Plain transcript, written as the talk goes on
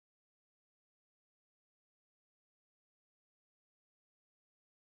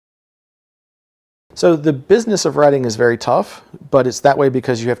So the business of writing is very tough, but it's that way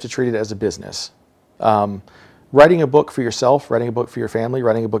because you have to treat it as a business. Writing a book for yourself, writing a book for your family,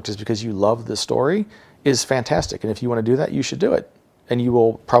 writing a book just because you love the story is fantastic. And if you want to do that, you should do it. And you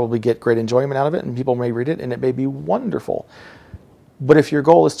will probably get great enjoyment out of it, and people may read it, and it may be wonderful. But if your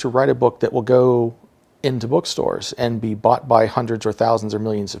goal is to write a book that will go into bookstores and be bought by hundreds or thousands or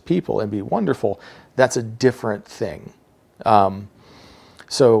millions of people and be wonderful, that's a different thing.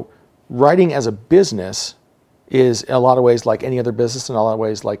 So writing as a business is in a lot of ways like any other business, in a lot of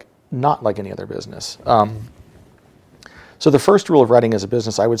ways like not like any other business. So the first rule of writing as a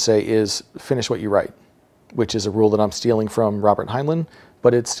business, I would say, is finish what you write, which is a rule that I'm stealing from Robert Heinlein,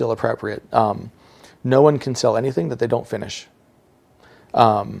 but it's still appropriate. No one can sell anything that they don't finish.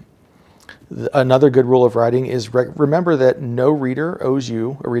 Another good rule of writing is remember that no reader owes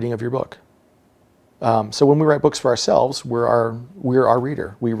you a reading of your book. So when we write books for ourselves, we're our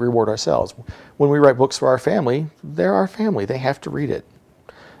reader. We reward ourselves. When we write books for our family, they're our family. They have to read it.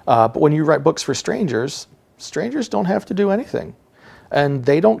 But when you write books for strangers, strangers don't have to do anything. And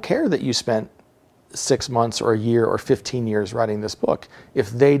they don't care that you spent 6 months or a year or 15 years writing this book.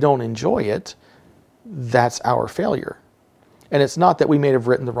 If they don't enjoy it, that's our failure. And it's not that we may have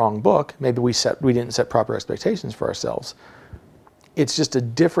written the wrong book. Maybe we didn't set proper expectations for ourselves. It's just a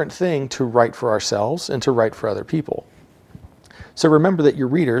different thing to write for ourselves and to write for other people. So remember that your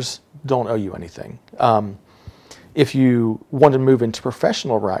readers don't owe you anything. If you want to move into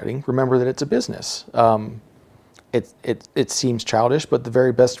professional writing, remember that it's a business. It seems childish, but the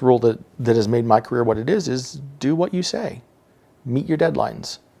very best rule that has made my career what it is do what you say. Meet your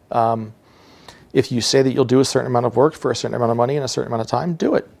deadlines. If you say that you'll do a certain amount of work for a certain amount of money in a certain amount of time,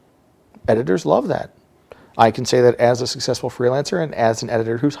 do it. Editors love that. I can say that as a successful freelancer and as an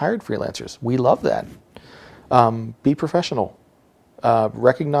editor who's hired freelancers. We love that. Be professional.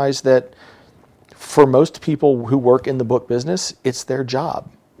 Recognize that for most people who work in the book business, it's their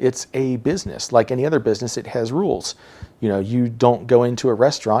job. It's a business. Like any other business, it has rules. You don't go into a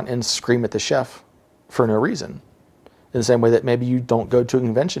restaurant and scream at the chef for no reason. In the same way that maybe you don't go to a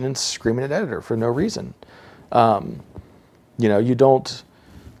convention and scream at an editor for no reason.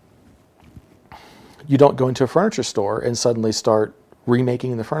 You don't go into a furniture store and suddenly start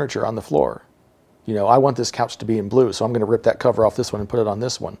remaking the furniture on the floor. I want this couch to be in blue, so I'm going to rip that cover off this one and put it on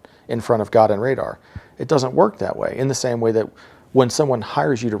this one in front of God and Radar. It doesn't work that way. In the same way that when someone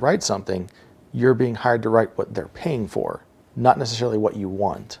hires you to write something, you're being hired to write what they're paying for, not necessarily what you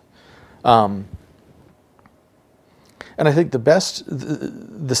want. And I think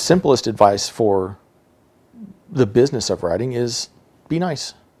the simplest advice for the business of writing is be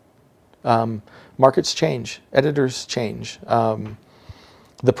nice. Markets change. Editors change.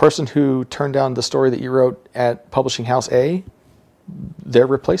 The person who turned down the story that you wrote at Publishing House A, their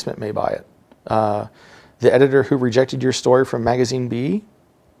replacement may buy it. The editor who rejected your story from Magazine B,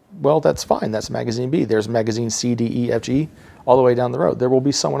 well, that's fine. That's Magazine B. There's Magazine C, D, E, F, G, all the way down the road. There will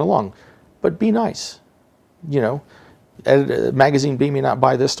be someone along. But be nice. Magazine B may not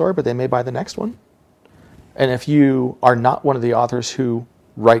buy this story, but they may buy the next one. And if you are not one of the authors who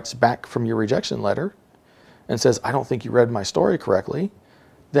writes back from your rejection letter and says, I don't think you read my story correctly,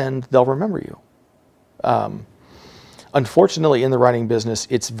 then they'll remember you. Unfortunately, in the writing business,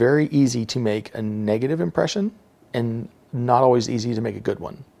 it's very easy to make a negative impression and not always easy to make a good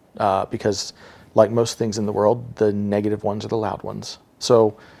one. Because like most things in the world, the negative ones are the loud ones.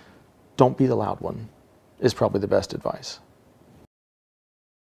 So don't be the loud one is probably the best advice.